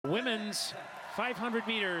women's 500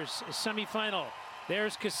 meters semifinal.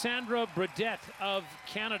 There's Cassandra Bredette of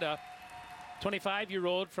Canada,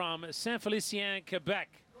 25-year-old from Saint-Félicien, Quebec.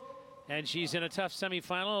 And she's in a tough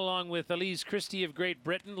semifinal along with Elise Christie of Great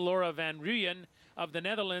Britain, Laura van Ruyen of the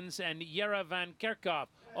Netherlands, and Jera van Kerkhoff,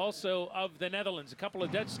 also of the Netherlands. A couple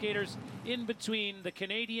of Dutch skaters in between the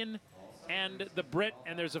Canadian and the Brit,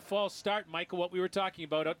 and there's a false start, Michael, what we were talking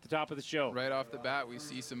about at the top of the show. Right off the bat, we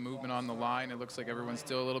see some movement on the line. It looks like everyone's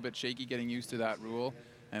still a little bit shaky getting used to that rule,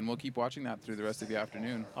 and we'll keep watching that through the rest of the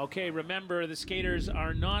afternoon. Okay, remember, the skaters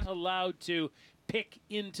are not allowed to pick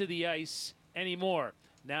into the ice anymore.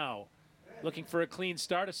 Now, looking for a clean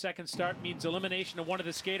start. A second start means elimination of one of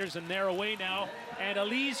the skaters, and they're away now. And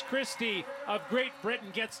Elise Christie of Great Britain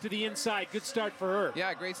gets to the inside. Good start for her.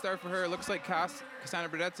 Yeah, great start for her. It looks like Cassandra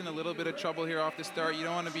Bredette's in a little bit of trouble here off the start. You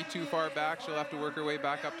don't want to be too far back. She'll have to work her way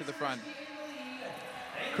back up to the front.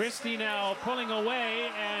 Christie now pulling away,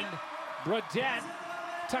 and Bredette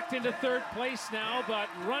tucked into third place now, but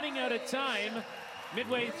running out of time.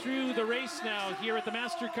 Midway through the race now here at the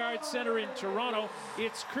MasterCard Center in Toronto.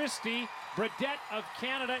 It's Christie. Bredette of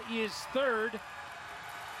Canada is third.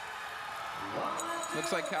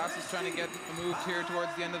 Looks like Cass is trying to get moved here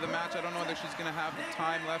towards the end of the match. I don't know whether she's going to have the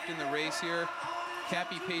time left in the race here. Can't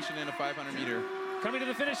be patient in a 500 meter. Coming to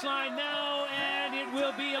the finish line now, and it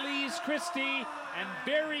will be Elise Christie, and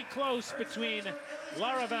very close between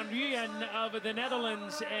Laura van Ruyen of the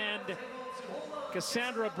Netherlands and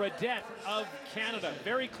Cassandra Bredette of Canada.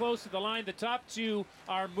 Very close to the line. The top two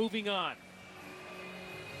are moving on.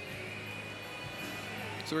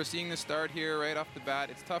 So we're seeing the start here right off the bat.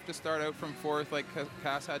 It's tough to start out from fourth like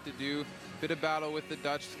Cass had to do. Bit of battle with the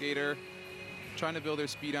Dutch skater, trying to build her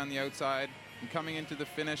speed on the outside. And coming into the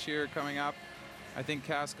finish here, coming up, I think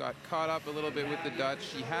Cass got caught up a little bit with the Dutch.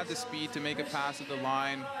 She had the speed to make a pass at the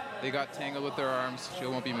line. They got tangled with their arms. She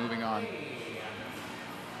won't be moving on.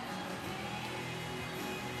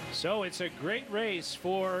 So it's a great race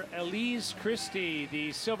for Elise Christie,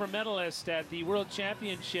 the silver medalist at the World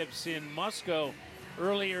Championships in Moscow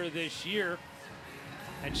earlier this year.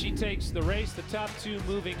 And she takes the race, the top two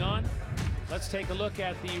moving on. Let's take a look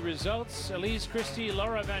at the results. Elise Christie,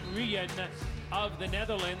 Laura van Ruyen of the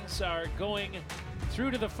Netherlands are going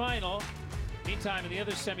through to the final. Meantime, in the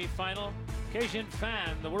other semifinal, Kejin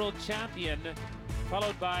Fan, the world champion,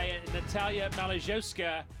 followed by Natalia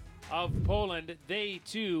Malajewska of Poland. They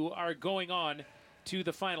too are going on to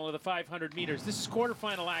the final of the 500 meters. This is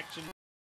quarterfinal action.